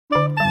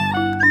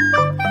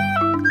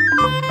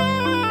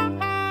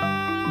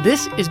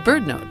This is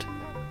BirdNote.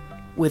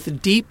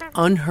 With deep,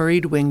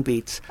 unhurried wing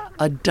beats,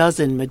 a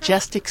dozen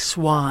majestic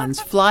swans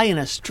fly in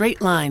a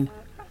straight line,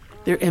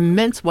 their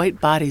immense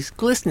white bodies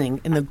glistening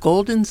in the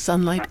golden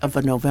sunlight of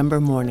a November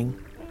morning.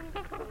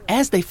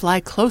 As they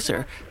fly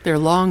closer, their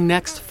long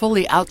necks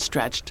fully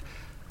outstretched,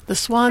 the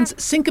swans'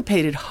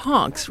 syncopated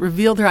honks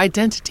reveal their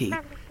identity.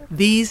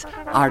 These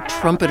are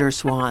trumpeter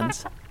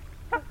swans.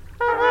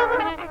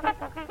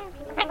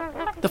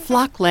 The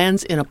flock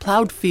lands in a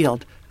plowed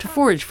field to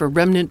forage for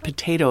remnant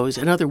potatoes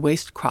and other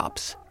waste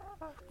crops.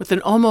 With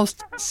an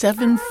almost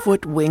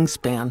 7-foot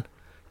wingspan,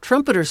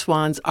 trumpeter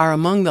swans are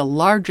among the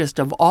largest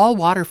of all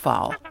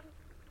waterfowl.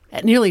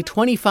 At nearly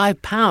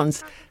 25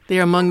 pounds, they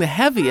are among the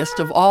heaviest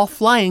of all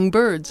flying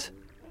birds.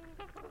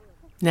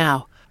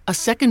 Now, a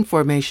second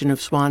formation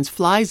of swans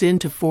flies in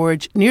to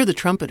forage near the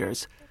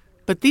trumpeters,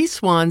 but these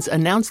swans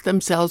announce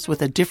themselves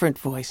with a different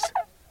voice.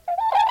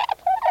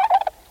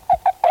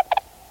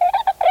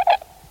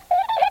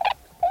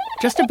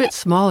 Just a bit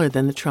smaller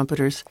than the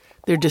trumpeters,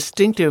 their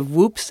distinctive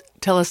whoops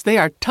tell us they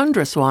are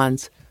tundra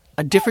swans,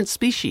 a different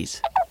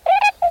species.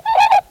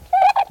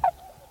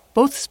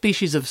 Both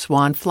species of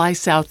swan fly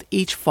south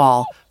each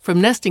fall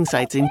from nesting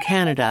sites in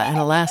Canada and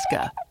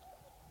Alaska.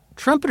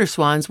 Trumpeter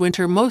swans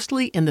winter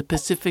mostly in the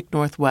Pacific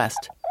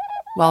Northwest,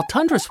 while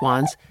tundra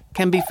swans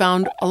can be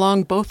found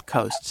along both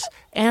coasts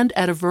and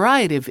at a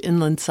variety of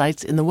inland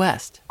sites in the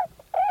west.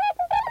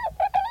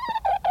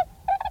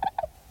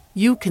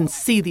 You can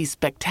see these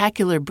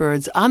spectacular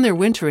birds on their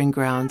wintering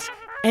grounds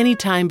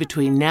anytime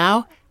between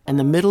now and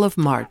the middle of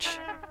March.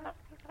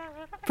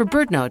 For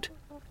BirdNote,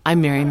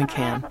 I'm Mary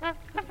McCann.